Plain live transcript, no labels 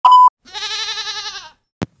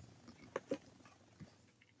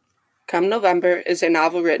Come November is a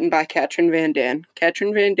novel written by Katrin Van Dan.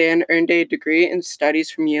 Katrin Van Dan earned a degree in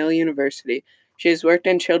studies from Yale University. She has worked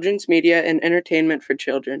in children's media and entertainment for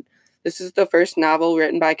children. This is the first novel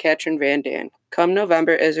written by Katrin Van Dan. Come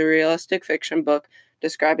November is a realistic fiction book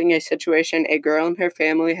describing a situation a girl and her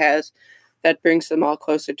family has that brings them all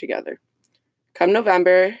closer together. Come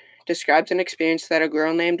November describes an experience that a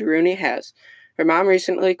girl named Rooney has. Her mom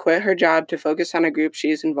recently quit her job to focus on a group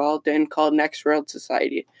she is involved in called Next World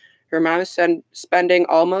Society. Her mom is spending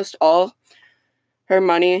almost all her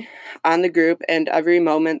money on the group and every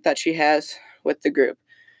moment that she has with the group.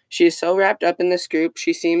 She is so wrapped up in this group,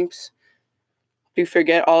 she seems to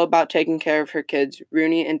forget all about taking care of her kids,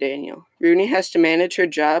 Rooney and Daniel. Rooney has to manage her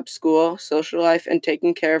job, school, social life, and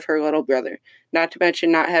taking care of her little brother, not to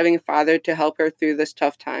mention not having a father to help her through this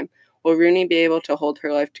tough time. Will Rooney be able to hold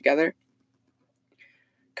her life together?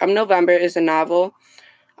 Come November is a novel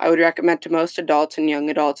I would recommend to most adults and young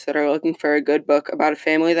adults that are looking for a good book about a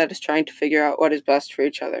family that is trying to figure out what is best for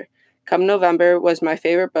each other. Come November was my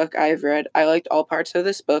favorite book I have read. I liked all parts of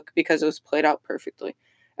this book because it was played out perfectly.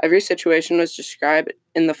 Every situation was described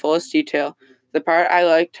in the fullest detail. The part I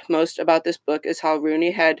liked most about this book is how Rooney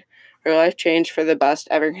had her life changed for the best,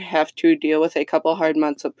 ever have to deal with a couple hard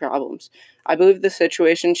months of problems. I believe the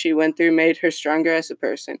situation she went through made her stronger as a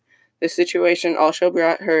person. This situation also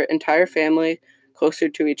brought her entire family closer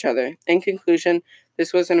to each other. In conclusion,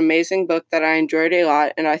 this was an amazing book that I enjoyed a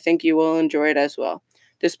lot, and I think you will enjoy it as well.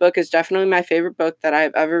 This book is definitely my favorite book that I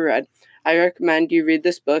have ever read. I recommend you read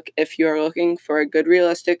this book if you are looking for a good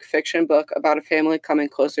realistic fiction book about a family coming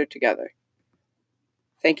closer together.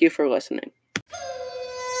 Thank you for listening.